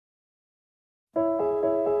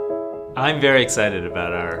I'm very excited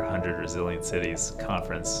about our 100 Resilient Cities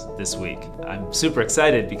conference this week. I'm super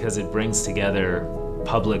excited because it brings together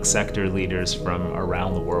public sector leaders from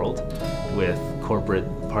around the world with corporate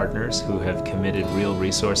partners who have committed real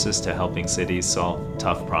resources to helping cities solve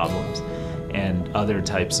tough problems, and other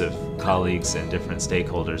types of colleagues and different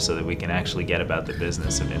stakeholders so that we can actually get about the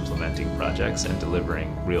business of implementing projects and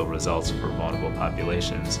delivering real results for vulnerable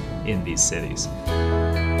populations in these cities.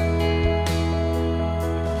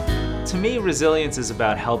 To me, resilience is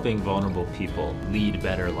about helping vulnerable people lead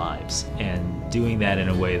better lives and doing that in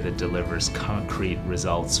a way that delivers concrete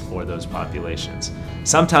results for those populations.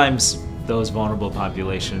 Sometimes those vulnerable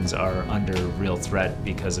populations are under real threat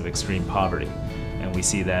because of extreme poverty, and we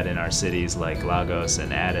see that in our cities like Lagos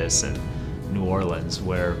and Addis and New Orleans,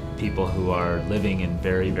 where people who are living in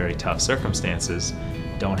very, very tough circumstances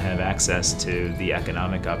don't have access to the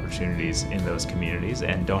economic opportunities in those communities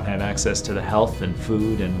and don't have access to the health and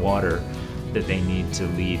food and water that they need to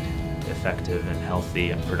lead effective and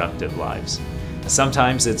healthy and productive lives.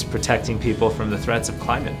 Sometimes it's protecting people from the threats of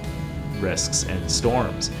climate risks and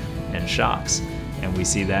storms and shocks, and we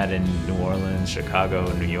see that in New Orleans, Chicago,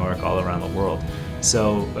 New York, all around the world.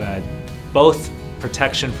 So both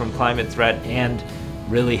protection from climate threat and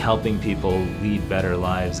really helping people lead better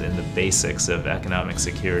lives in the basics of economic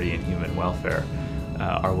security and human welfare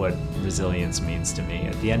are what resilience means to me.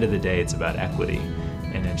 At the end of the day, it's about equity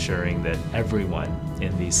and ensuring that everyone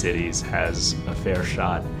in these cities has a fair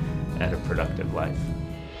shot at a productive life.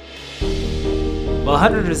 Well,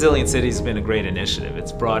 100 Resilient Cities has been a great initiative.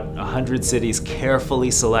 It's brought 100 cities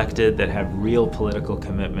carefully selected that have real political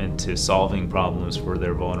commitment to solving problems for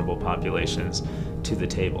their vulnerable populations to the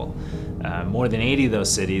table. More than 80 of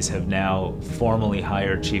those cities have now formally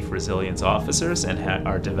hired chief resilience officers and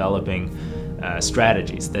are developing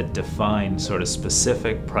strategies that define sort of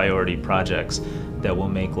specific priority projects that will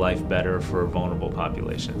make life better for vulnerable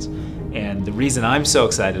populations. And the reason I'm so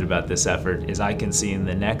excited about this effort is I can see in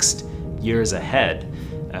the next years ahead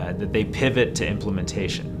that they pivot to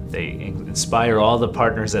implementation. They inspire all the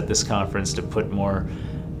partners at this conference to put more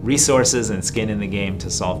resources and skin in the game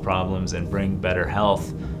to solve problems and bring better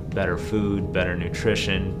health, better food, better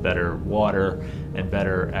nutrition, better water, and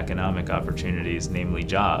better economic opportunities, namely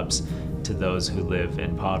jobs, to those who live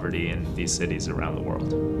in poverty in these cities around the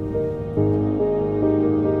world.